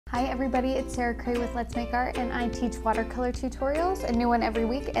Hi everybody, it's Sarah Cray with Let's Make Art, and I teach watercolor tutorials, a new one every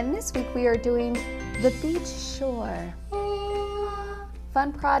week, and this week we are doing the beach shore.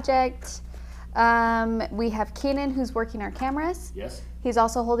 Fun project. We have Keenan who's working our cameras. Yes. He's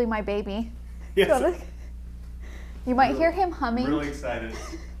also holding my baby. Yes. You might hear him humming. Really excited.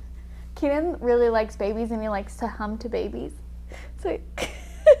 Keenan really likes babies and he likes to hum to babies. So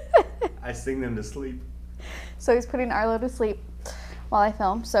I sing them to sleep. So he's putting Arlo to sleep while I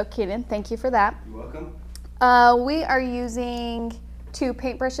film. So Keenan, thank you for that. You're welcome. We are using two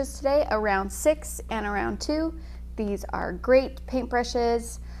paintbrushes today, a round 6 and a round 2. These are great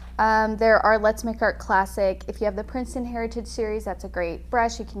paintbrushes. There are Let's Make Art Classic. If you have the Princeton Heritage Series, that's a great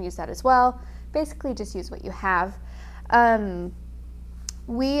brush. You can use that as well. Basically, just use what you have.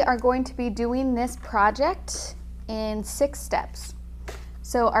 We are going to be doing this project in 6 steps.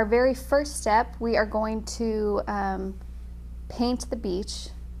 So our very first step, we are going to paint the beach.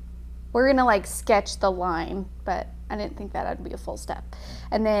 We're gonna like sketch the line, but I didn't think that would be a full step.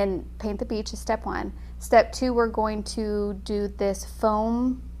 And then paint the beach is step 1. Step 2, we're going to do this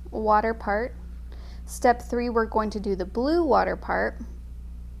foam water part. Step 3, we're going to do the blue water part.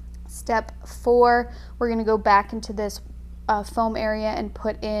 Step 4, we're gonna go back into this foam area and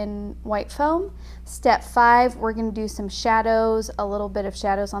put in white foam. Step 5, we're gonna do some shadows, a little bit of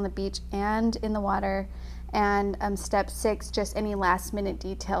shadows on the beach and in the water. And step 6, just any last minute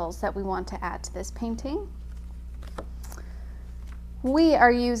details that we want to add to this painting. We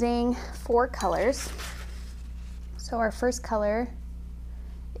are using 4 colors. So our first color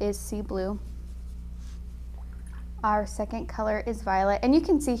is sea blue. Our second color is violet. And you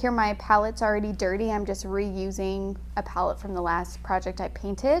can see here my palette's already dirty. I'm just reusing a palette from the last project I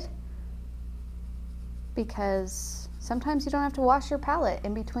painted, because sometimes you don't have to wash your palette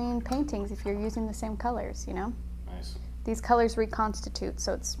in between paintings if you're using the same colors, you know? Nice. These colors reconstitute,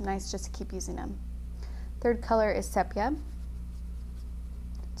 so it's nice just to keep using them. Third color is sepia.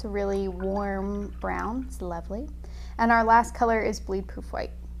 It's a really warm brown. It's lovely. And our last color is bleed proof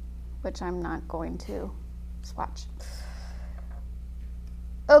white, which I'm not going to swatch.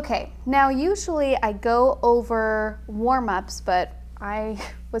 Okay, now usually I go over warm-ups, but I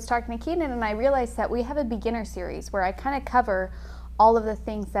was talking to Keenan and I realized that we have a beginner series where I kind of cover all of the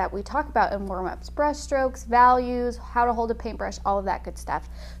things that we talk about in warm-ups: brush strokes, values, how to hold a paintbrush, all of that good stuff.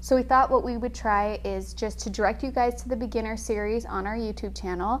 So we thought what we would try is just to direct you guys to the beginner series on our YouTube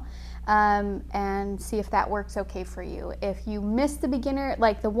channel, and see if that works okay for you. If you miss the beginner,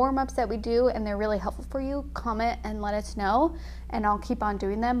 like the warm-ups that we do and they're really helpful for you, comment and let us know and I'll keep on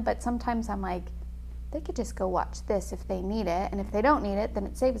doing them. But sometimes I'm like, they could just go watch this if they need it, and if they don't need it, then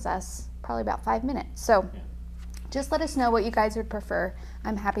it saves us probably about 5 minutes. So yeah, just let us know what you guys would prefer.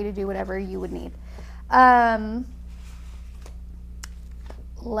 I'm happy to do whatever you would need.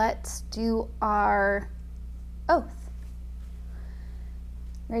 Let's do our oath.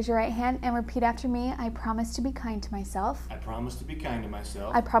 Raise your right hand and repeat after me. I promise to be kind to myself. I promise to be kind to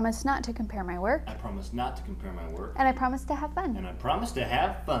myself. I promise not to compare my work. I promise not to compare my work. And I promise to have fun. And I promise to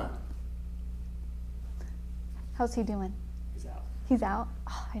have fun. How's he doing? He's out. He's out?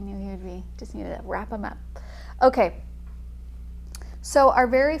 Oh, I knew he would be. Just needed to wrap him up. Okay. So our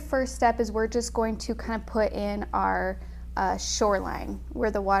very first step is we're just going to kind of put in our shoreline where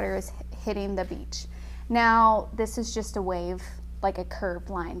the water is hitting the beach. Now, this is just a wave, like a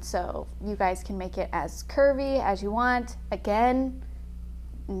curved line. So you guys can make it as curvy as you want. Again,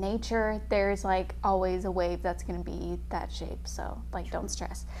 nature, there's like always a wave that's going to be that shape. So like, don't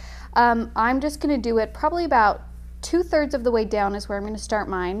stress. I'm just going to do it probably about 2/3 of the way down is where I'm going to start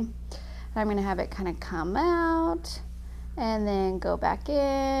mine. And I'm going to have it kind of come out and then go back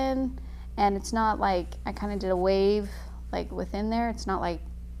in. And it's not like I kind of did a wave like within there. It's not like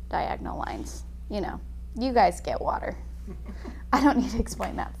diagonal lines. You know, you guys get water. I don't need to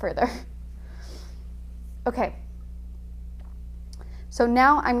explain that further. Okay. So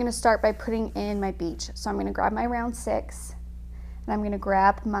now I'm going to start by putting in my beach. So I'm going to grab my round 6 and I'm going to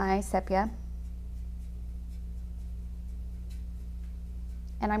grab my sepia.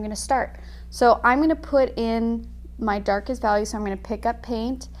 And I'm going to start. So I'm going to put in my darkest value. So I'm going to pick up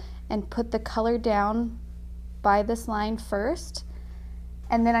paint and put the color down by this line first.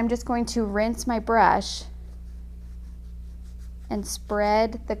 And then I'm just going to rinse my brush and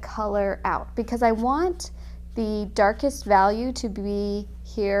spread the color out, because I want the darkest value to be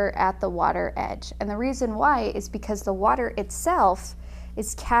here at the water edge. And the reason why is because the water itself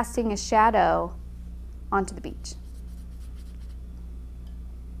is casting a shadow onto the beach.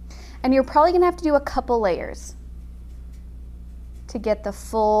 And you're probably gonna have to do a couple layers to get the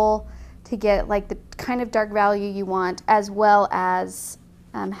full, to get like the kind of dark value you want, as well as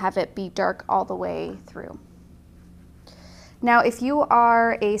have it be dark all the way through. Now, if you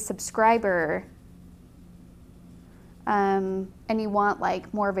are a subscriber and you want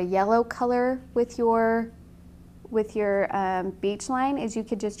like more of a yellow color with your beach line, is you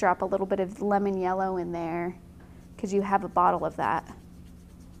could just drop a little bit of lemon yellow in there because you have a bottle of that.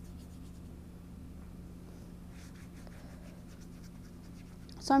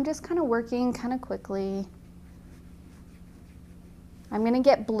 So I'm just kind of working kind of quickly. I'm going to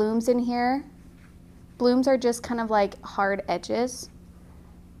get blooms in here. Blooms are just kind of like hard edges,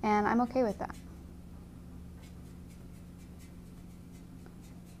 and I'm okay with that.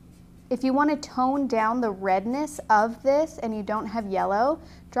 If you want to tone down the redness of this and you don't have yellow,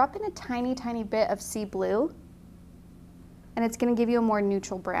 drop in a tiny, tiny bit of sea blue, and it's going to give you a more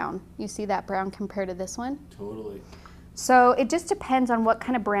neutral brown. You see that brown compared to this one? Totally. So it just depends on what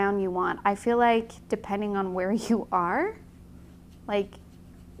kind of brown you want. I feel like depending on where you are, like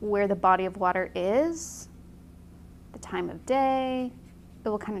where the body of water is, the time of day, it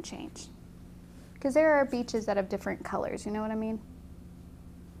will kind of change. Because there are beaches that have different colors, you know what I mean?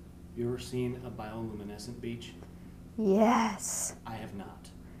 You ever seen a bioluminescent beach? Yes. I have not,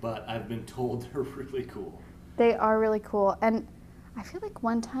 but I've been told they're really cool. They are really cool. And I feel like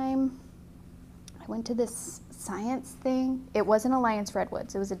one time I went to this science thing. It wasn't Alliance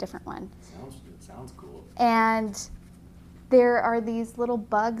Redwoods, it was a different one. It sounds cool. And there are these little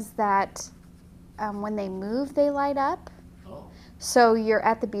bugs that when they move, they light up. Oh. So you're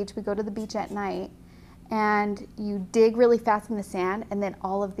at the beach, we go to the beach at night, and you dig really fast in the sand, and then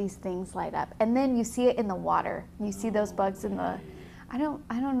all of these things light up. And then you see it in the water. You see those bugs in the, I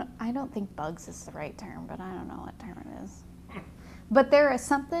don't think bugs is the right term, but I don't know what term it is. But there is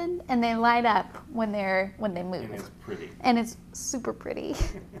something, and they light up when they move. And it's pretty. And it's super pretty.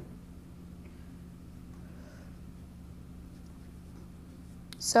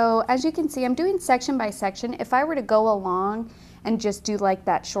 So as you can see, I'm doing section by section. If I were to go along and just do like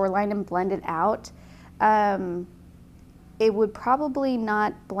that shoreline and blend it out, it would probably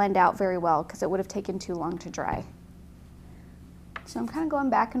not blend out very well because it would have taken too long to dry. So I'm kind of going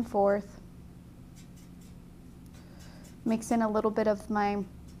back and forth. Mix in a little bit of my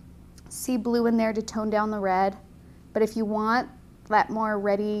sea blue in there to tone down the red. But if you want that more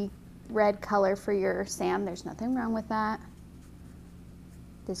red color for your sand, there's nothing wrong with that.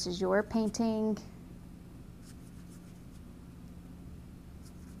 This is your painting.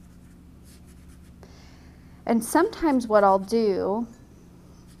 And sometimes what I'll do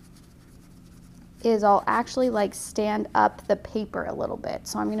is I'll actually like stand up the paper a little bit.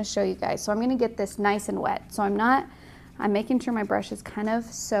 So I'm going to show you guys. So I'm going to get this nice and wet. So I'm making sure my brush is kind of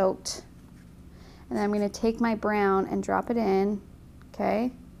soaked. And then I'm going to take my brown and drop it in,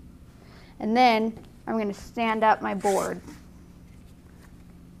 okay? And then I'm going to stand up my board.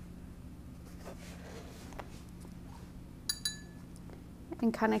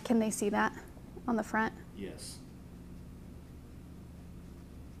 And kind of, can they see that on the front? Yes.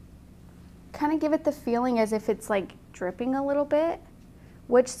 Kind of give it the feeling as if it's like dripping a little bit,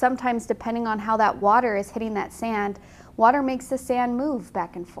 which sometimes, depending on how that water is hitting that sand, water makes the sand move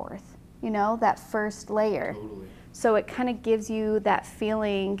back and forth, you know, that first layer. Totally. So it kind of gives you that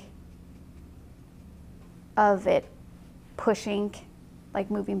feeling of it pushing,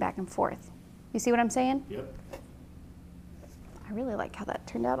 like moving back and forth. You see what I'm saying? Yep. I really like how that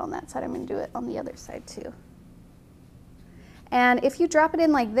turned out on that side. I'm going to do it on the other side too. And if you drop it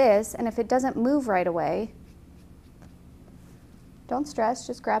in like this, and if it doesn't move right away, don't stress,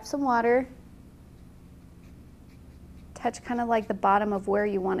 just grab some water, touch kind of like the bottom of where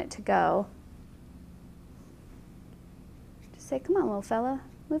you want it to go. Just say, come on, little fella,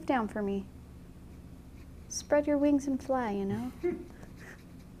 move down for me. Spread your wings and fly, you know?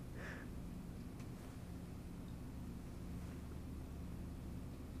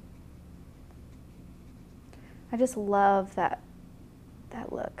 I just love that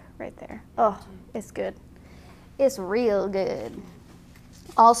look right there. Oh, it's good. It's real good.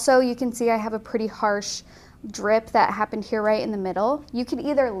 Also, you can see I have a pretty harsh drip that happened here right in the middle. You could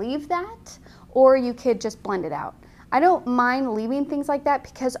either leave that or you could just blend it out. I don't mind leaving things like that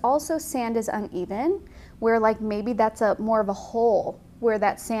because also sand is uneven, where like maybe that's more of a hole where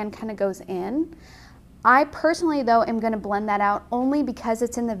that sand kind of goes in. I personally, though, am going to blend that out only because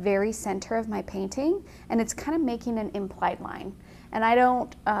it's in the very center of my painting and it's kind of making an implied line. And I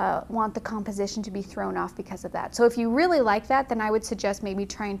don't want the composition to be thrown off because of that. So if you really like that, then I would suggest maybe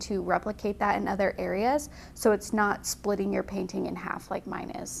trying to replicate that in other areas so it's not splitting your painting in half like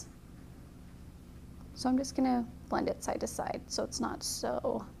mine is. So I'm just going to blend it side to side so it's not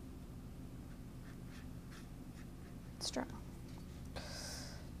so strong.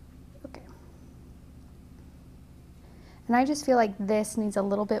 And I just feel like this needs a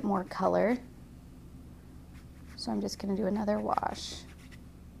little bit more color. So I'm just going to do another wash.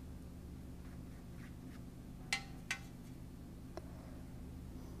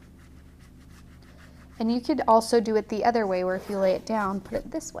 And you could also do it the other way, where if you lay it down, put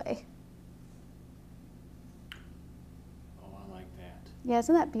it this way. Oh, I like that. Yeah,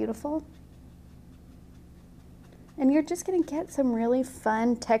 isn't that beautiful? And you're just going to get some really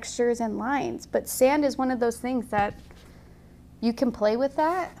fun textures and lines. But sand is one of those things that you can play with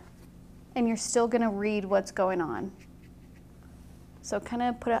that, and you're still going to read what's going on. So kind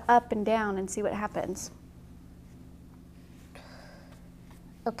of put it up and down and see what happens.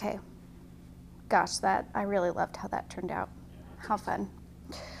 Okay. Gosh, I really loved how that turned out. How fun.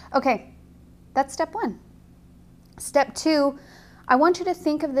 Okay, that's step 1. Step 2, I want you to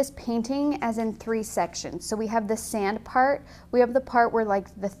think of this painting as in 3 sections. So we have the sand part, we have the part where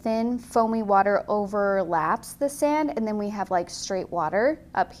like the thin foamy water overlaps the sand, and then we have like straight water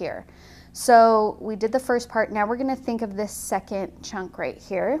up here. So we did the first part, now we're gonna think of this second chunk right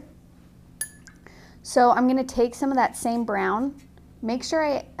here. So I'm gonna take some of that same brown, make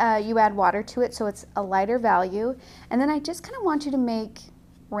sure you add water to it so it's a lighter value, and then I just kind of want you to make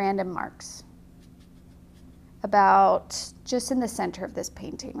random marks about just in the center of this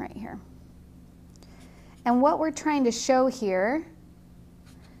painting right here. And what we're trying to show here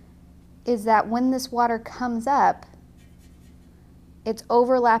is that when this water comes up, it's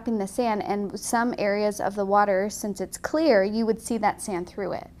overlapping the sand, and some areas of the water, since it's clear, you would see that sand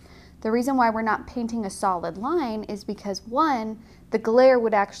through it. The reason why we're not painting a solid line is because, one, the glare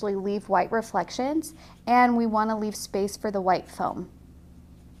would actually leave white reflections, and we want to leave space for the white foam.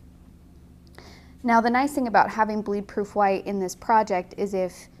 Now, the nice thing about having bleed-proof white in this project is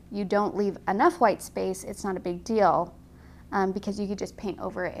if you don't leave enough white space, it's not a big deal, because you could just paint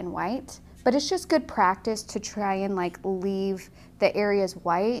over it in white. But it's just good practice to try and like leave the areas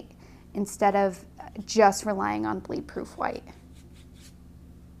white instead of just relying on bleed-proof white.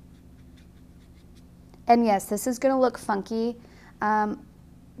 And yes, this is going to look funky.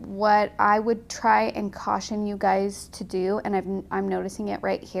 What I would try and caution you guys to do, and I'm noticing it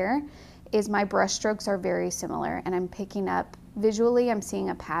right here, is my brush strokes are very similar, and I'm picking up visually, I'm seeing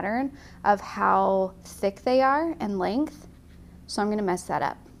a pattern of how thick they are and length, so I'm going to mess that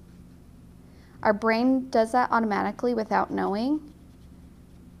up. Our brain does that automatically without knowing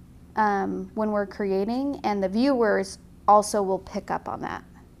when we're creating, and the viewers also will pick up on that.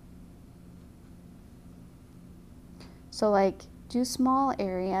 So like, do small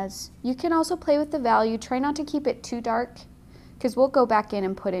areas. You can also play with the value. Try not to keep it too dark, because we'll go back in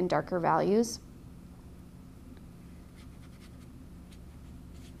and put in darker values.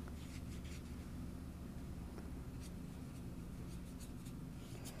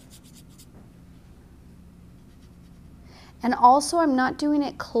 And also, I'm not doing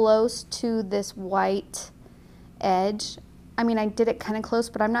it close to this white edge. I mean, I did it kind of close,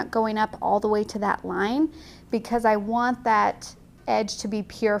 but I'm not going up all the way to that line, because I want that edge to be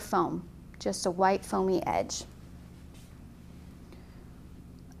pure foam, just a white foamy edge.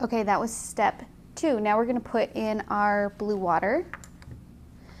 Okay, that was step 2. Now we're going to put in our blue water.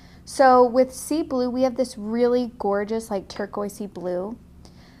 So with sea blue, we have this really gorgeous like turquoisey blue,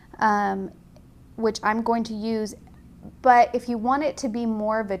 which I'm going to use. But if you want it to be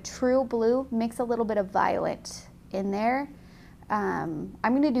more of a true blue, mix a little bit of violet in there. I'm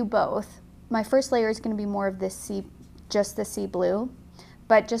going to do both. My first layer is going to be more of this just the sea blue.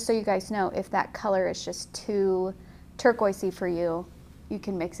 But just so you guys know, if that color is just too turquoisey for you, you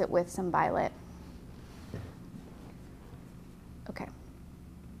can mix it with some violet. Okay.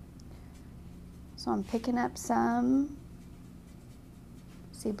 So I'm picking up some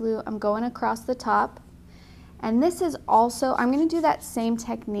sea blue. I'm going across the top. And this is also, I'm going to do that same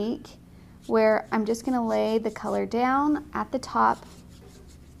technique where I'm just going to lay the color down at the top.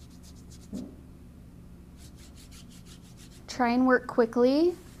 Try and work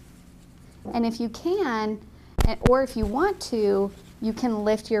quickly. And if you can, or if you want to, you can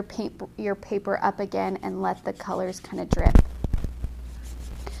lift your paper up again and let the colors kind of drip.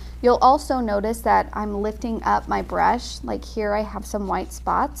 You'll also notice that I'm lifting up my brush. Like here I have some white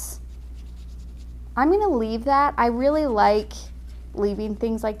spots. I'm going to leave that. I really like leaving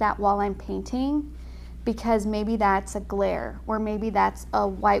things like that while I'm painting, because maybe that's a glare, or maybe that's a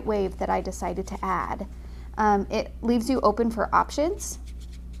white wave that I decided to add. It leaves you open for options,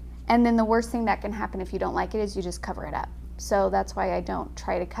 and then the worst thing that can happen if you don't like it is you just cover it up. So that's why I don't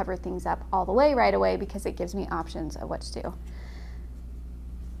try to cover things up all the way right away, because it gives me options of what to do.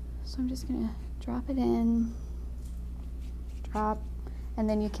 So I'm just going to drop it in, drop, and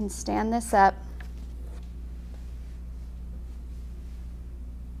then you can stand this up.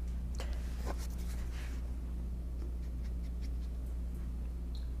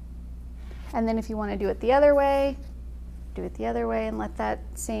 And then if you want to do it the other way, do it the other way and let that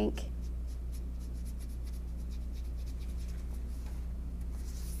sink.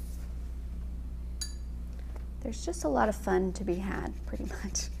 There's just a lot of fun to be had, pretty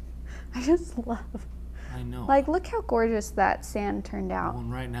much. I just love. I know. Like, look how gorgeous that sand turned out. Well,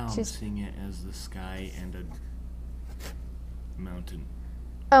 and right now I'm seeing it as the sky and a mountain.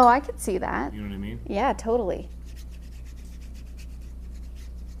 Oh, I could see that. You know what I mean? Yeah, totally.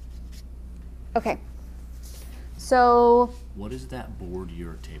 Okay. So. What is that board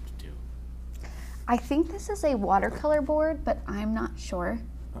you're taped to? I think this is a watercolor board, but I'm not sure.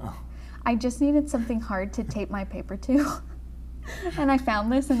 Oh. I just needed something hard to tape my paper to. And I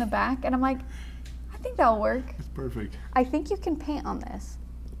found this in the back, and I'm like, I think that'll work. It's perfect. I think you can paint on this.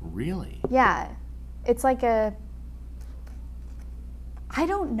 Really? Yeah. It's like a, I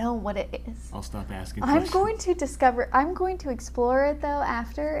don't know what it is. I'll stop asking I'm questions. I'm going to explore it though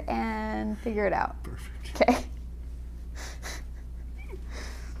after and figure it out. Perfect. Okay.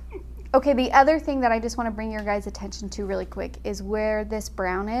 Okay, the other thing that I just want to bring your guys' attention to really quick is where this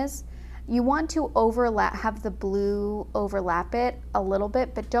brown is. You want to have the blue overlap it a little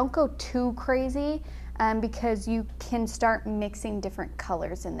bit, but don't go too crazy because you can start mixing different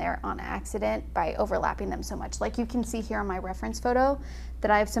colors in there on accident by overlapping them so much. Like you can see here on my reference photo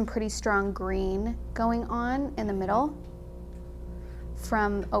that I have some pretty strong green going on in the middle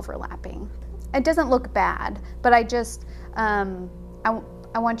from overlapping. It doesn't look bad, but I just, I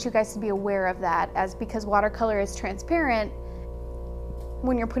want you guys to be aware of that because watercolor is transparent.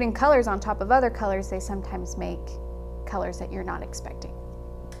 When you're putting colors on top of other colors, they sometimes make colors that you're not expecting.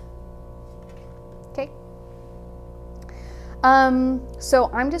 Okay. So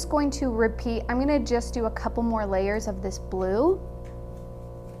I'm just going to repeat, I'm going to just do a couple more layers of this blue.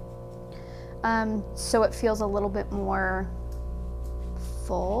 So it feels a little bit more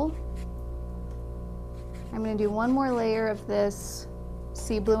full. I'm going to do one more layer of this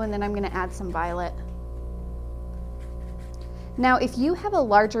sea blue and then I'm going to add some violet. Now, if you have a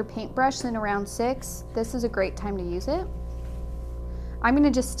larger paintbrush than around 6, this is a great time to use it. I'm going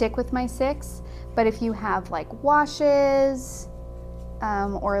to just stick with my 6, but if you have like washes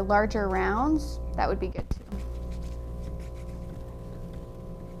or larger rounds, that would be good too.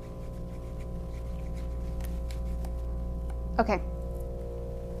 Okay.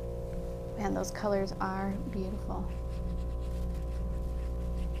 Man, those colors are beautiful.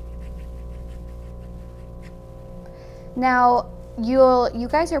 Now, you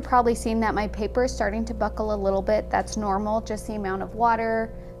guys are probably seeing that my paper is starting to buckle a little bit. That's normal, just the amount of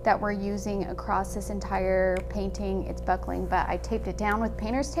water that we're using across this entire painting. It's buckling, but I taped it down with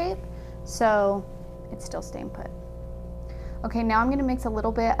painter's tape, so it's still staying put. Okay, now I'm gonna mix a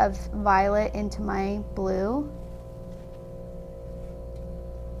little bit of violet into my blue.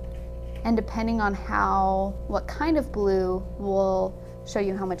 And depending on what kind of blue will show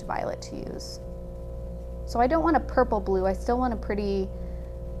you how much violet to use. So I don't want a purple blue, I still want a pretty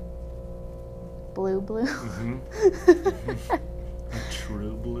blue. Mm-hmm. A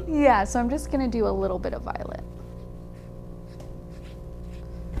true blue. Yeah, so I'm just gonna do a little bit of violet.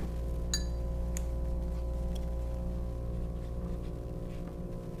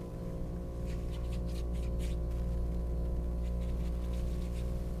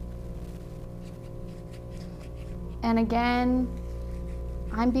 And again,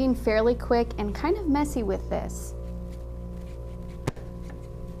 I'm being fairly quick and kind of messy with this.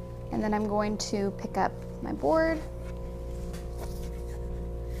 And then I'm going to pick up my board.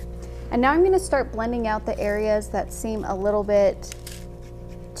 And now I'm going to start blending out the areas that seem a little bit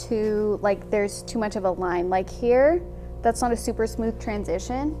too, like there's too much of a line. Like here, that's not a super smooth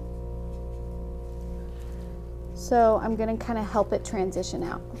transition. So I'm going to kind of help it transition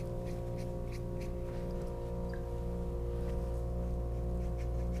out.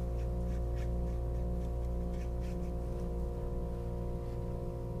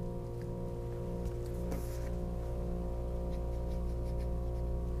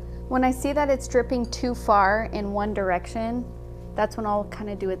 When I see that it's dripping too far in one direction, that's when I'll kind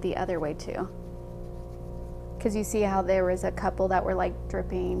of do it the other way too. Because you see how there was a couple that were like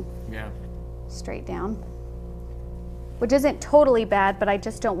dripping straight down. Which isn't totally bad, but I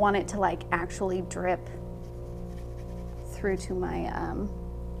just don't want it to like actually drip through to my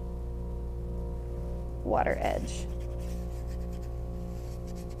water edge.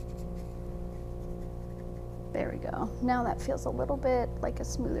 There we go. Now that feels a little bit like a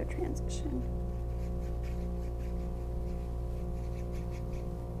smoother transition.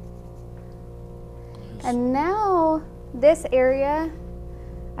 And now this area,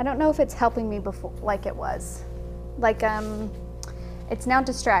 I don't know if it's helping me before like it was. Like it's now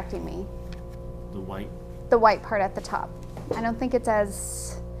distracting me. The white? The white part at the top. I don't think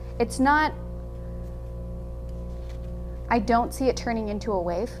it's not, I don't see it turning into a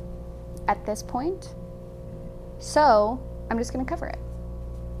wave at this point. So I'm just gonna cover it.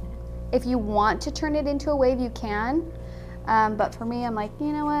 If you want to turn it into a wave, you can. But for me, I'm like,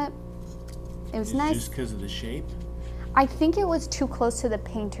 you know what? It was nice. Just because of the shape? I think it was too close to the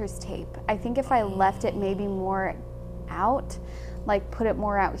painter's tape. I think if I left it maybe more out, like put it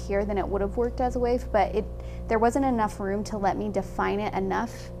more out here, then it would have worked as a wave, but there wasn't enough room to let me define it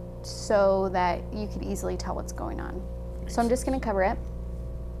enough so that you could easily tell what's going on. So I'm just gonna cover it.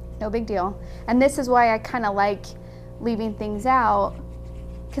 No big deal. And this is why I kind of like leaving things out,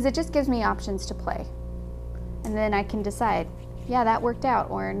 because it just gives me options to play. And then I can decide, yeah, that worked out,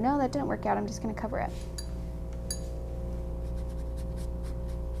 or no, that didn't work out, I'm just gonna cover it.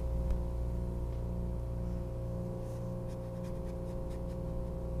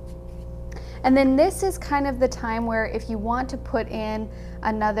 And then this is kind of the time where if you want to put in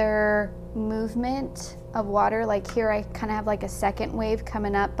another movement of water, like here I kind of have like a second wave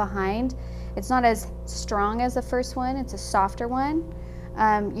coming up behind. It's not as strong as the first one, it's a softer one.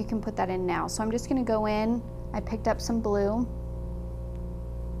 You can put that in now. So I'm just gonna go in, I picked up some blue.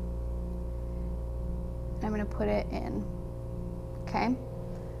 I'm gonna put it in, okay?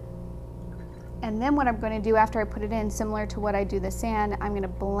 And then what I'm gonna do after I put it in, similar to what I do the sand, I'm gonna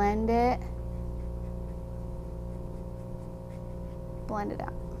blend it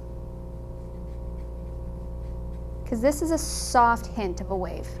out. Because this is a soft hint of a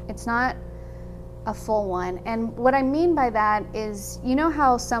wave. It's not a full one. And what I mean by that is, you know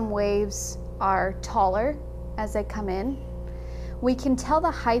how some waves are taller as they come in? We can tell the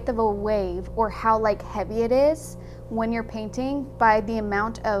height of a wave or how like heavy it is when you're painting by the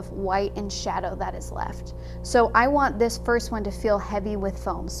amount of white and shadow that is left. So I want this first one to feel heavy with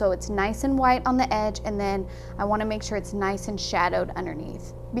foam. So it's nice and white on the edge, and then I want to make sure it's nice and shadowed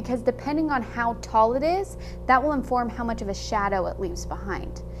underneath. Because depending on how tall it is, that will inform how much of a shadow it leaves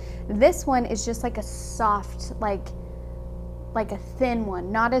behind. This one is just like a soft, like a thin one,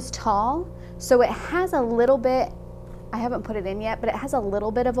 not as tall. So it has a little bit, I haven't put it in yet, but it has a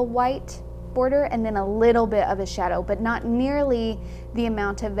little bit of a white border and then a little bit of a shadow, but not nearly the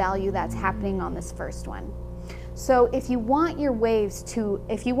amount of value that's happening on this first one. So if you want your waves to,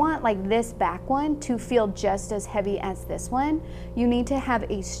 if you want like this back one to feel just as heavy as this one, you need to have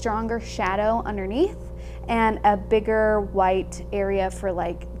a stronger shadow underneath and a bigger white area for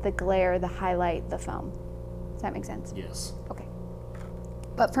like the glare, the highlight, the foam. Does that make sense? Yes. Okay.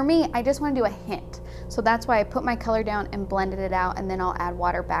 But for me, I just want to do a hint. So that's why I put my color down and blended it out, and then I'll add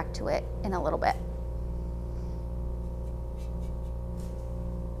water back to it in a little bit.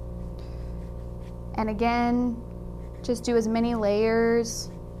 And again, just do as many layers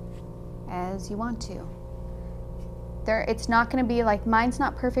as you want to. It's not going to be like, mine's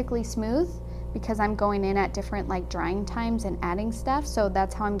not perfectly smooth because I'm going in at different like drying times and adding stuff, so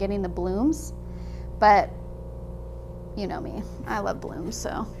that's how I'm getting the blooms. But you know me, I love blooms,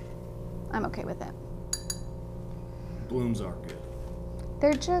 so I'm okay with it. Blooms are good.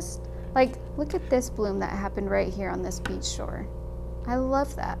 They're just like, look at this bloom that happened right here on this beach shore. I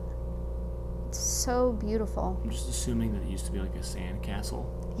love that. It's so beautiful. I'm just assuming that it used to be like a sand castle.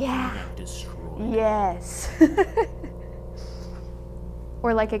 Yeah. And it got destroyed. Yes.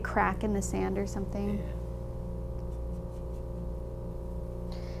 Or like a crack in the sand or something. Yeah.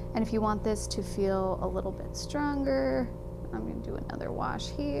 And if you want this to feel a little bit stronger, I'm going to do another wash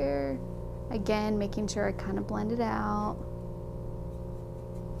here. Again, making sure I kind of blend it out.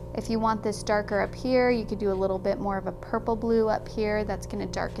 If you want this darker up here, you could do a little bit more of a purple blue up here. That's going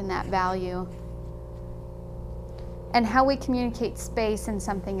to darken that value. And how we communicate space in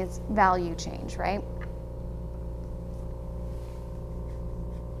something is value change, right?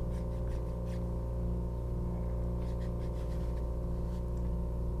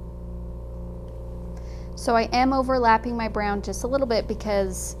 So I am overlapping my brown just a little bit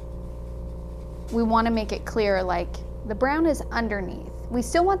because we want to make it clear, like the brown is underneath. We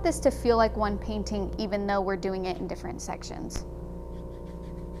still want this to feel like one painting even though we're doing it in different sections.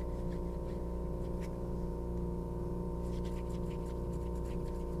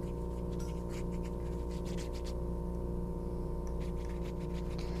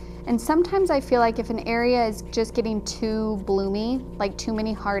 And sometimes I feel like if an area is just getting too bloomy, like too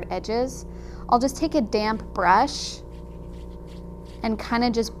many hard edges, I'll just take a damp brush and kind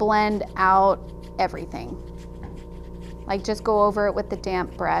of just blend out everything. Like just go over it with the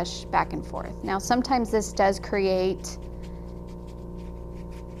damp brush back and forth. Now sometimes this does create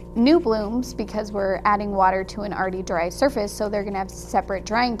new blooms because we're adding water to an already dry surface, so they're gonna have separate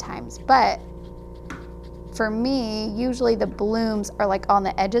drying times. But for me, usually the blooms are like on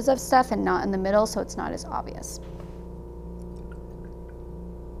the edges of stuff and not in the middle, so it's not as obvious.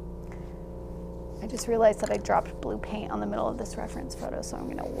 I just realized that I dropped blue paint on the middle of this reference photo, so I'm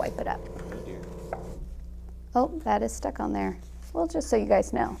gonna wipe it up. Oh, that is stuck on there. Well, just so you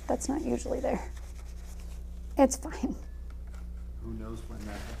guys know, that's not usually there. It's fine. Who knows when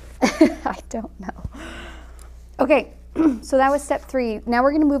that happens? I don't know. Okay, so that was step 3. Now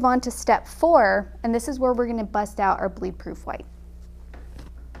we're gonna move on to step 4, and this is where we're gonna bust out our bleed-proof white.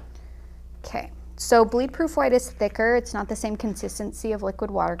 Okay, so bleed-proof white is thicker. It's not the same consistency of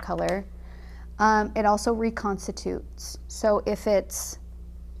liquid watercolor. It also reconstitutes. So if it's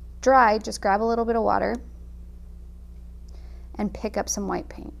dry, just grab a little bit of water and pick up some white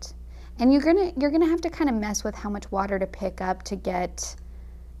paint. And you're gonna have to kind of mess with how much water to pick up to get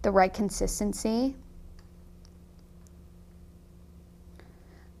the right consistency.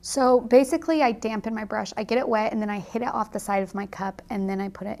 So basically I dampen my brush, I get it wet, and then I hit it off the side of my cup, and then I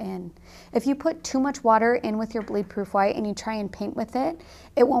put it in. If you put too much water in with your bleed-proof white and you try and paint with it,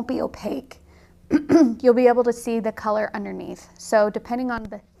 it won't be opaque. You'll be able to see the color underneath. So depending on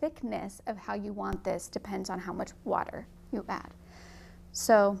the thickness of how you want this depends on how much water you add.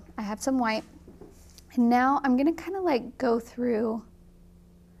 So I have some white, and now I'm gonna kind of like go through,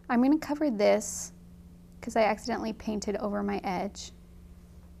 I'm gonna cover this because I accidentally painted over my edge.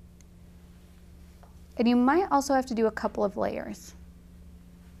 And you might also have to do a couple of layers.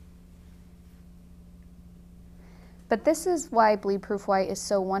 But this is why bleed-proof white is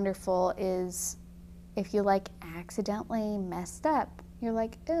so wonderful, is if you like accidentally messed up, you're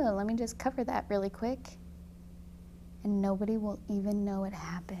like, oh, let me just cover that really quick. And nobody will even know it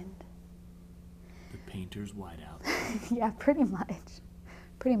happened. The painter's whiteout. Yeah, pretty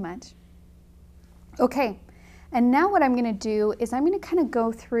much. Okay, and now what I'm gonna do is I'm gonna kind of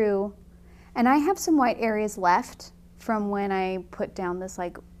go through, and I have some white areas left from when I put down this,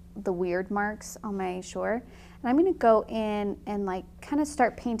 like, the weird marks on my shore. And I'm gonna go in and like kind of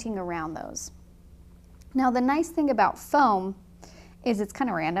start painting around those. Now the nice thing about foam is it's kind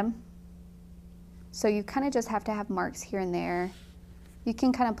of random. So you kind of just have to have marks here and there. You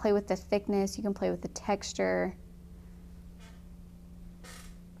can kind of play with the thickness, you can play with the texture.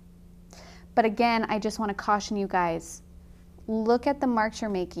 But again, I just want to caution you guys, look at the marks you're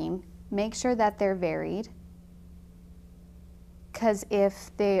making, make sure that they're varied. Because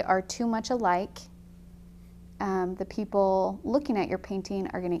if they are too much alike, the people looking at your painting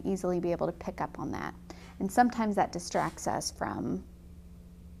are going to easily be able to pick up on that. And sometimes that distracts us from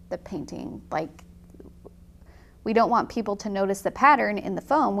the painting. Like, we don't want people to notice the pattern in the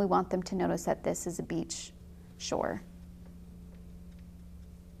foam, we want them to notice that this is a beach shore.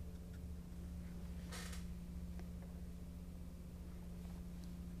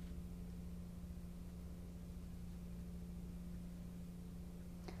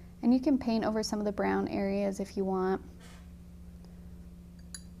 And you can paint over some of the brown areas if you want.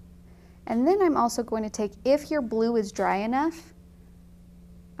 And then I'm also going to take, if your blue is dry enough,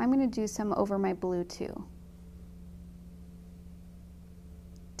 I'm going to do some over my blue too,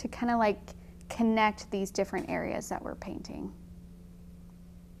 to kind of like connect these different areas that we're painting.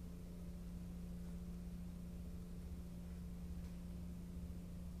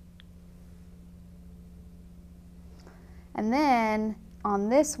 And then on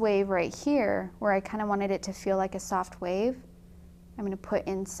this wave right here, where I kind of wanted it to feel like a soft wave, I'm going to put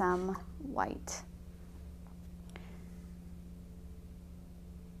in some white.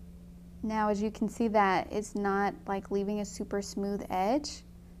 Now, as you can see, that it's not like leaving a super smooth edge,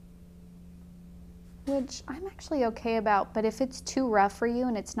 which I'm actually okay about, but if it's too rough for you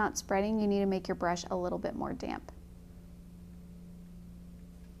and it's not spreading, you need to make your brush a little bit more damp.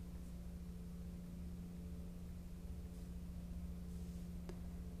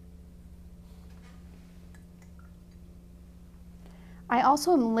 I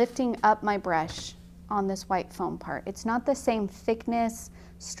also am lifting up my brush on this white foam part. It's not the same thickness,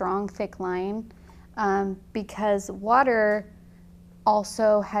 strong, thick line, because water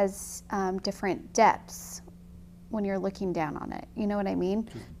also has different depths when you're looking down on it. You know what I mean?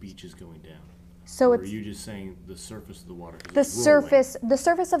 Just the beach is going down. So or it's, are you just saying the surface of the water? the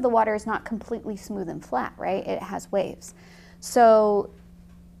surface of the water is not completely smooth and flat, right? It has waves. So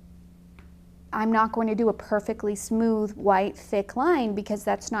I'm not going to do a perfectly smooth, white, thick line because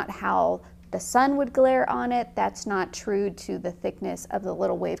that's not how the sun would glare on it. That's not true to the thickness of the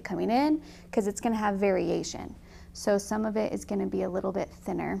little wave coming in, because it's going to have variation. So some of it is going to be a little bit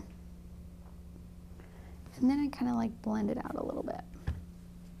thinner. And then I kind of like blend it out a little bit.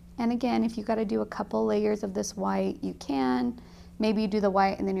 And again, if you got to do a couple layers of this white, you can. Maybe you do the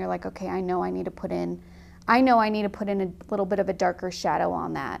white and then you're like, okay, I know I need to put in I know I need to put in a little bit of a darker shadow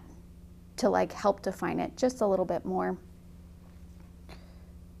on that to like help define it just a little bit more.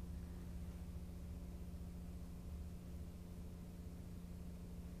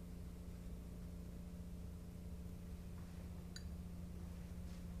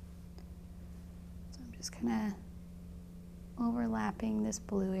 So I'm just kind of overlapping this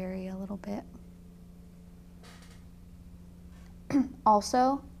blue area a little bit.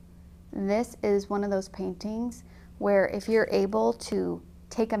 Also, this is one of those paintings where if you're able to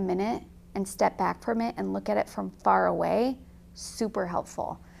take a minute and step back from it and look at it from far away, super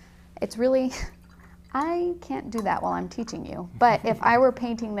helpful. It's really, I can't do that while I'm teaching you, but if I were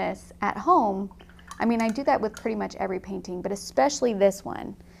painting this at home, I mean, I do that with pretty much every painting, but especially this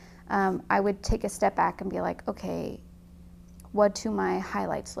one, I would take a step back and be like, okay, what do my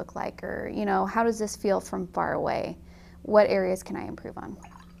highlights look like? Or, you know, how does this feel from far away? What areas can I improve on?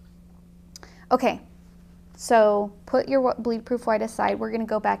 Okay, so put your bleed-proof white aside. We're gonna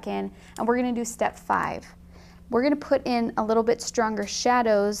go back in and we're gonna do step 5. We're gonna put in a little bit stronger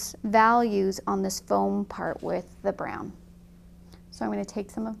shadows, values on this foam part with the brown. So I'm gonna take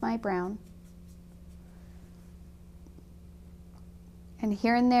some of my brown. And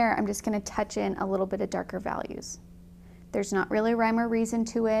here and there, I'm just gonna touch in a little bit of darker values. There's not really rhyme or reason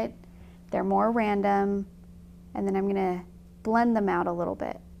to it. They're more random. And then I'm gonna blend them out a little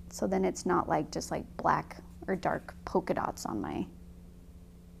bit. So then it's not like just like black or dark polka dots on my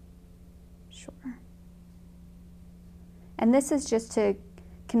shore. And this is just to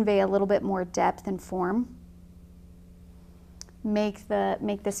convey a little bit more depth and form. Make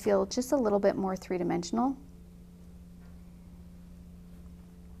this feel just a little bit more three-dimensional.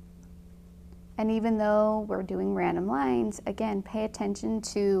 And even though we're doing random lines, again, pay attention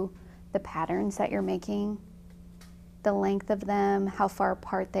to the patterns that you're making, the length of them, how far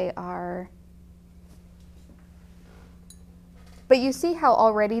apart they are. But you see how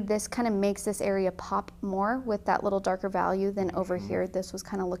already this kind of makes this area pop more with that little darker value than over here. This was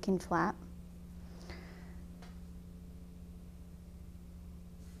kind of looking flat.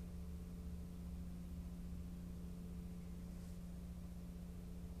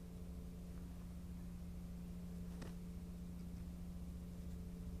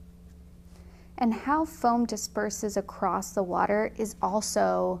 And how foam disperses across the water is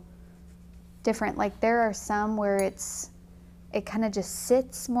also different. Like there are some where it kind of just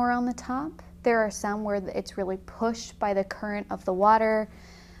sits more on the top. There are some where it's really pushed by the current of the water.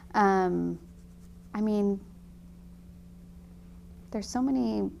 I mean, there's so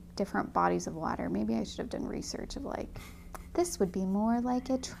many different bodies of water. Maybe I should have done research of like, this would be more like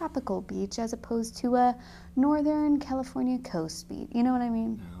a tropical beach as opposed to a Northern California coast beach. You know what I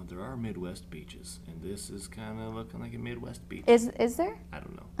mean? Now, there are Midwest beaches, and this is kind of looking like a Midwest beach. Is there? I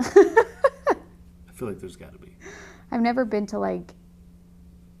don't know. I feel like there's got to be. I've never been to like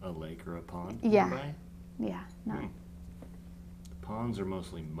a lake or a pond. Yeah. Nearby? Yeah, no. Ponds are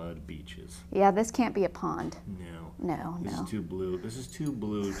mostly mud beaches. Yeah, this can't be a pond. No. This is too blue. This is too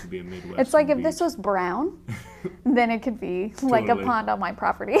blue to be a Midwest. It's like if beach. this was brown, then it could be like a pond on my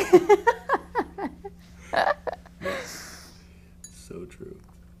property. So true.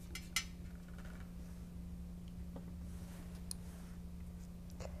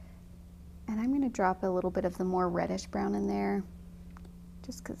 And I'm going to drop a little bit of the more reddish brown in there,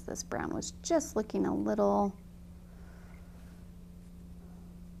 just because this brown was just looking a little,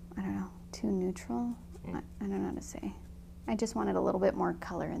 I don't know, too neutral. I don't know how to say. I just wanted a little bit more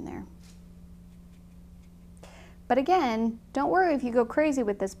color in there. But again, don't worry if you go crazy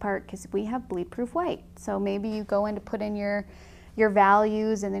with this part because we have bleed-proof white. So maybe you go in to put in your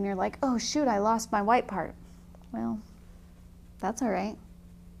values and then you're like, oh shoot, I lost my white part. Well, that's all right.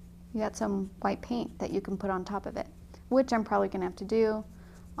 You got some white paint that you can put on top of it, which I'm probably gonna have to do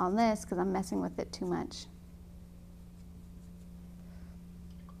on this because I'm messing with it too much.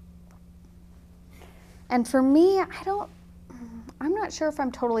 And for me, I'm not sure if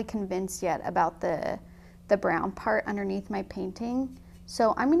I'm totally convinced yet about the brown part underneath my painting.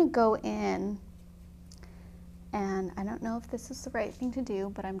 So I'm gonna go in, and I don't know if this is the right thing to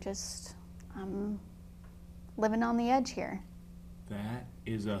do, but I'm living on the edge here. That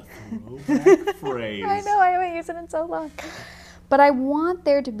is a throwback phrase. I know, I haven't used it in so long. But I want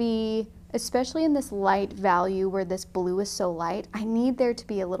there to be, especially in this light value where this blue is so light, I need there to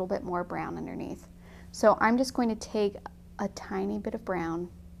be a little bit more brown underneath. So I'm just going to take a tiny bit of brown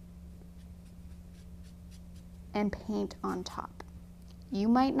and paint on top. You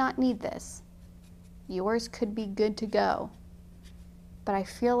might not need this. Yours could be good to go. But I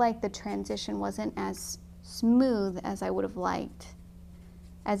feel like the transition wasn't as smooth as I would have liked.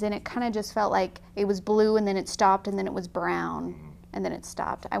 as in it kind of just felt like it was blue and then it stopped and then it was brown and then it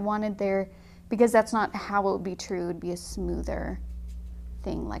stopped. I wanted there, because that's not how it would be true, it would be a smoother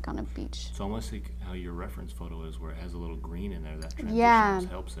thing like on a beach. It's almost like how your reference photo is, where it has a little green in there. That transition Yeah,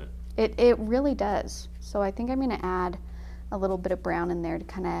 helps it. It really does. So I think I'm going to add a little bit of brown in there to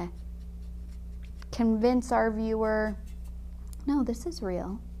kind of convince our viewer, no, this is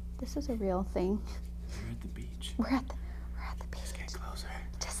real. This is a real thing. We're at the beach. We're at the beach. Just get closer.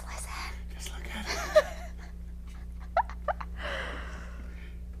 Just listen. Just look at it.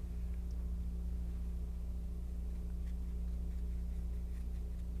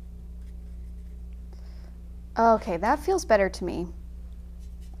 Okay, that feels better to me.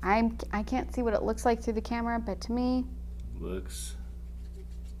 I can't see what it looks like through the camera, but to me, Looks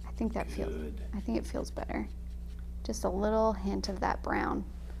I think that feels. good. I think it feels better. Just a little hint of that brown.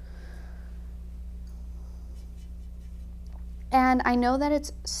 And I know that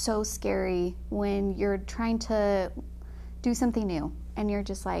it's so scary when you're trying to do something new and you're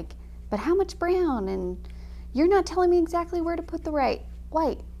just like, but how much brown? And you're not telling me exactly where to put the right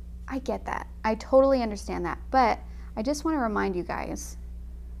white. I get that. I totally understand that. But I just want to remind you guys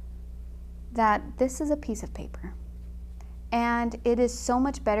that this is a piece of paper. And it is so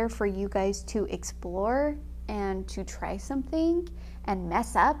much better for you guys to explore and to try something and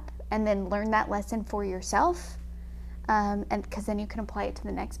mess up and then learn that lesson for yourself. And because then you can apply it to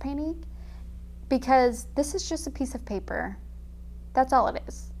the next painting. Because this is just a piece of paper. That's all it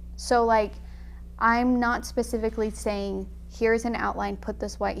is. So like, I'm not specifically saying, here's an outline, put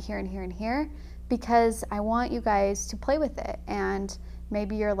this white here and here and here, because I want you guys to play with it. And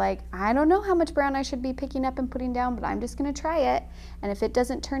maybe you're like, I don't know how much brown I should be picking up and putting down, but I'm just gonna try it. And if it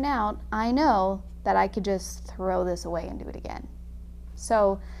doesn't turn out, I know that I could just throw this away and do it again.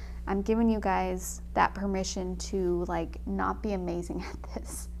 So I'm giving you guys that permission to like not be amazing at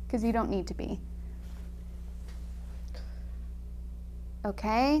this, because you don't need to be.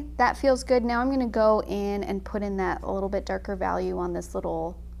 Okay, that feels good. Now I'm gonna go in and put in that a little bit darker value on this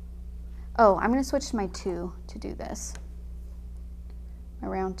little, oh, I'm gonna switch to my 2 to do this. My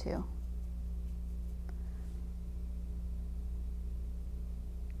round 2.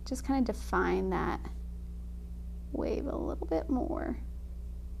 Just kind of define that wave a little bit more.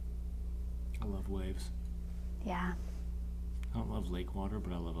 I love waves. Yeah. I don't love lake water,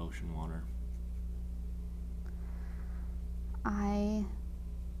 but I love ocean water. I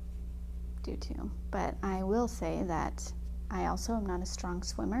do too, but I will say that I also am not a strong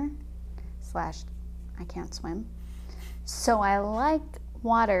swimmer, / I can't swim. So I like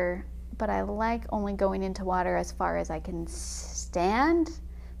water, but I like only going into water as far as I can stand.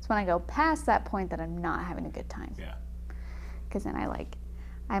 It's when I go past that point that I'm not having a good time. Yeah. Because then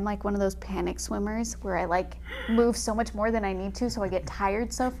I'm like one of those panic swimmers where I like move so much more than I need to, so I get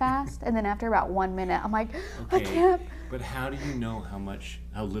tired so fast, and then after about 1 minute, I'm like, I can't. But how do you know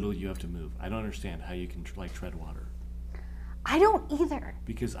how little you have to move? I don't understand how you can like tread water. I don't either.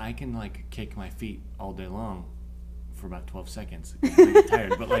 Because I can like kick my feet all day long for about 12 seconds. I get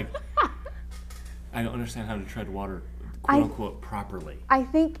tired, but like, I don't understand how to tread water, quote unquote, properly. I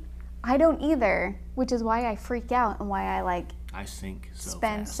think I don't either, which is why I freak out and why I like I sink so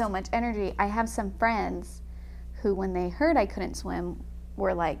spend fast. so much energy. I have some friends who, when they heard I couldn't swim,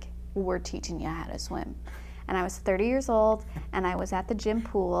 were like, we're teaching you how to swim. And I was 30 years old, and I was at the gym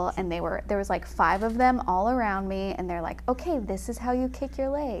pool, and there was like 5 of them all around me, and they're like, okay, this is how you kick your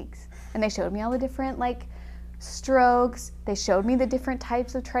legs. And they showed me all the different like strokes. They showed me the different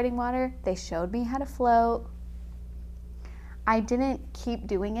types of treading water. They showed me how to float. I didn't keep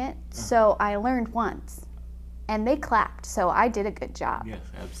doing it, so I learned once. And they clapped, so I did a good job. Yes,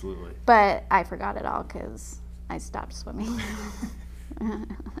 absolutely. But I forgot it all because I stopped swimming.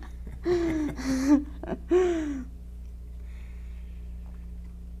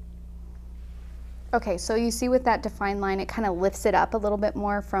 Okay, so you see with that defined line, it kind of lifts it up a little bit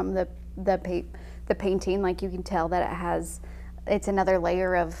more from the painting. Like you can tell that it's another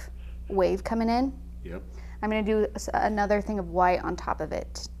layer of wave coming in. Yep. I'm going to do another thing of white on top of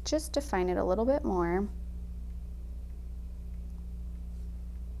it. Just define it a little bit more.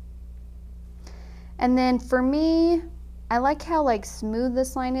 And then for me, I like how like smooth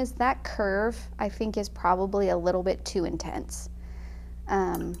this line is. That curve, I think, is probably a little bit too intense.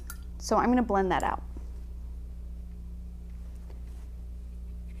 So I'm going to blend that out.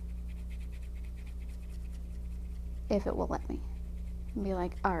 If it will let me. And be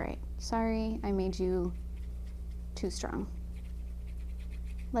like, all right, sorry, I made you too strong.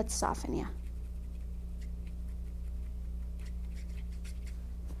 Let's soften you.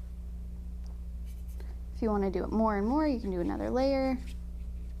 If you want to do it more and more, you can do another layer.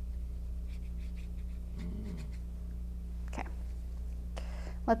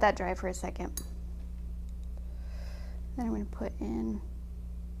 let that dry for a second. Then I'm going to put in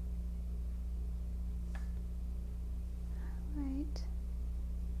white.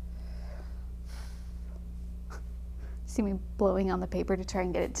 See me blowing on the paper to try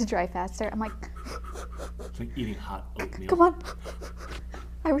and get it to dry faster. I'm like, it's like eating hot oatmeal. Come on.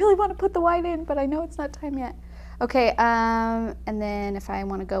 I really want to put the white in, but I know it's not time yet. Okay, and then if I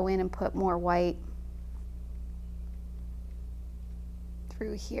want to go in and put more white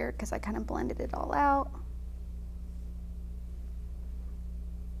through here, because I kind of blended it all out.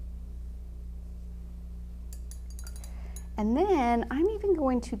 And then I'm even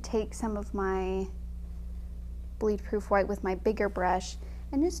going to take some of my bleed proof white with my bigger brush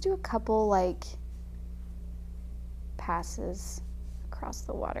and just do a couple like passes across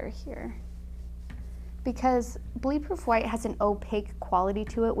the water here, because bleed proof white has an opaque quality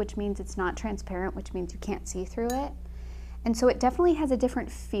to it, which means it's not transparent, which means you can't see through it, and so it definitely has a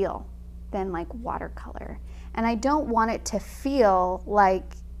different feel than like watercolor, and I don't want it to feel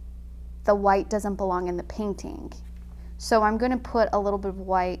like the white doesn't belong in the painting. So I'm going to put a little bit of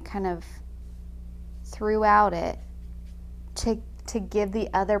white kind of throughout it to give the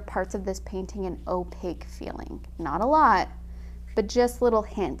other parts of this painting an opaque feeling. Not a lot, but just little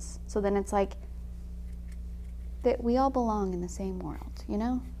hints. So then it's like that we all belong in the same world, you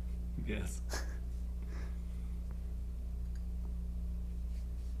know? Yes.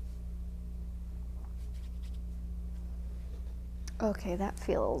 Okay, that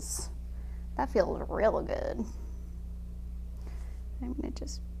feels real good. I'm gonna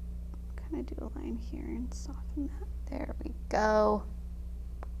just kind of do a line here and soften that. There we go.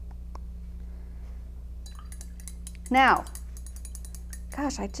 Now,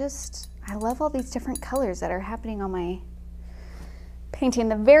 gosh, I love all these different colors that are happening on my painting.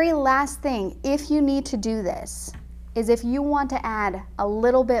 The very last thing, if you need to do this, is if you want to add a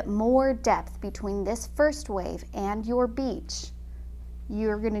little bit more depth between this first wave and your beach,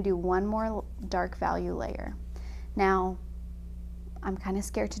 you're gonna do one more dark value layer. Now, I'm kind of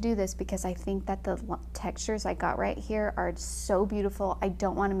scared to do this because I think that the textures I got right here are so beautiful. I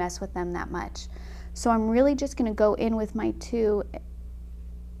don't want to mess with them that much. So I'm really just going to go in with my 2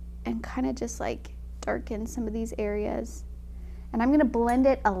 and kind of just like darken some of these areas. And I'm going to blend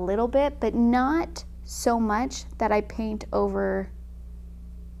it a little bit, but not so much that I paint over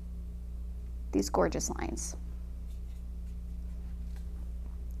these gorgeous lines.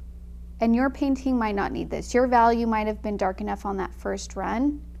 And your painting might not need this. Your value might have been dark enough on that first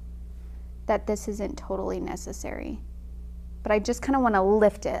run that this isn't totally necessary. But I just kind of want to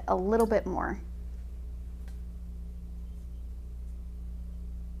lift it a little bit more.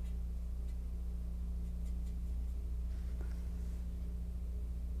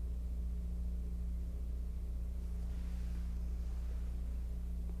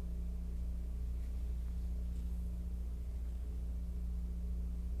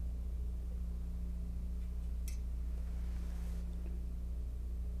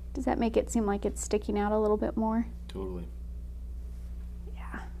 Does that make it seem like it's sticking out a little bit more? Totally.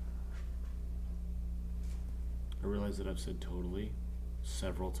 Yeah. I realize that I've said totally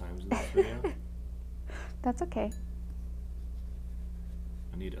several times in this video. That's okay.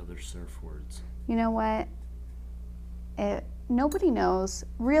 I need other surf words. You know what? Nobody knows,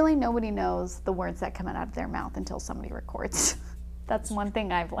 really nobody knows the words that come out of their mouth until somebody records. That's one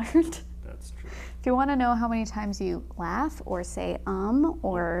thing I've learned. That's true. If you want to know how many times you laugh or say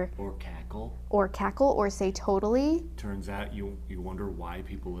or cackle or say totally. Turns out you wonder why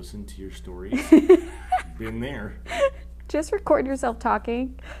people listen to your stories. Been there. Just record yourself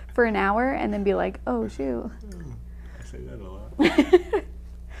talking for an hour and then be like, oh shoot. I say that a lot.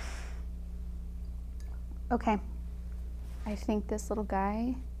 Okay. I think this little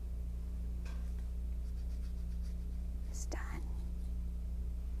guy is done.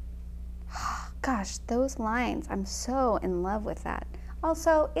 Gosh, those lines, I'm so in love with that.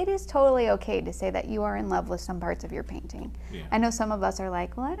 Also, it is totally okay to say that you are in love with some parts of your painting. Yeah. I know some of us are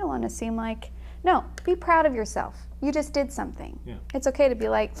like, well, I don't want to seem like, no, be proud of yourself. You just did something. Yeah. It's okay to be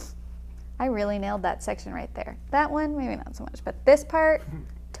like, I really nailed that section right there. That one, maybe not so much, but this part,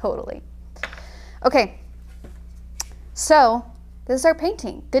 totally. Okay, so this is our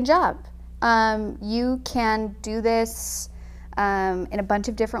painting. Good job. You can do this in a bunch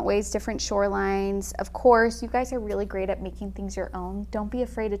of different ways, different shorelines. Of course, you guys are really great at making things your own. Don't be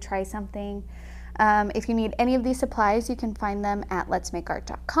afraid to try something. If you need any of these supplies, you can find them at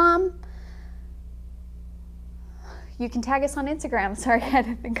letsmakeart.com. You can tag us on Instagram. Sorry, I had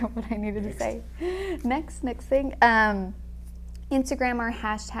to think of what I needed to say. Next thing. Instagram, our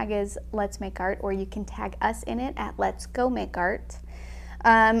hashtag is Let's Make Art, or you can tag us in it at Let's Go Make Art.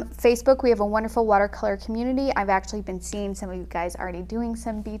 Facebook, we have a wonderful watercolor community. I've actually been seeing some of you guys already doing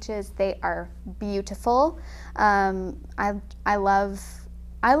some beaches. They are beautiful. I love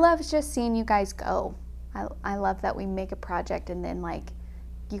just seeing you guys go. I love that we make a project and then like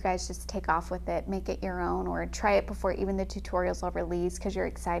you guys just take off with it, make it your own, or try it before even the tutorials are released because you're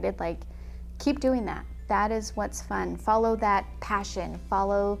excited. Like, keep doing that. That is what's fun. Follow that passion.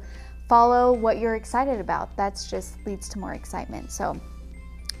 Follow what you're excited about. That's just leads to more excitement. So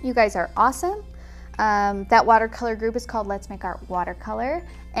you guys are awesome. That watercolor group is called Let's Make Art Watercolor,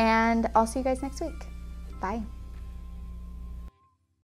 and I'll see you guys next week. Bye.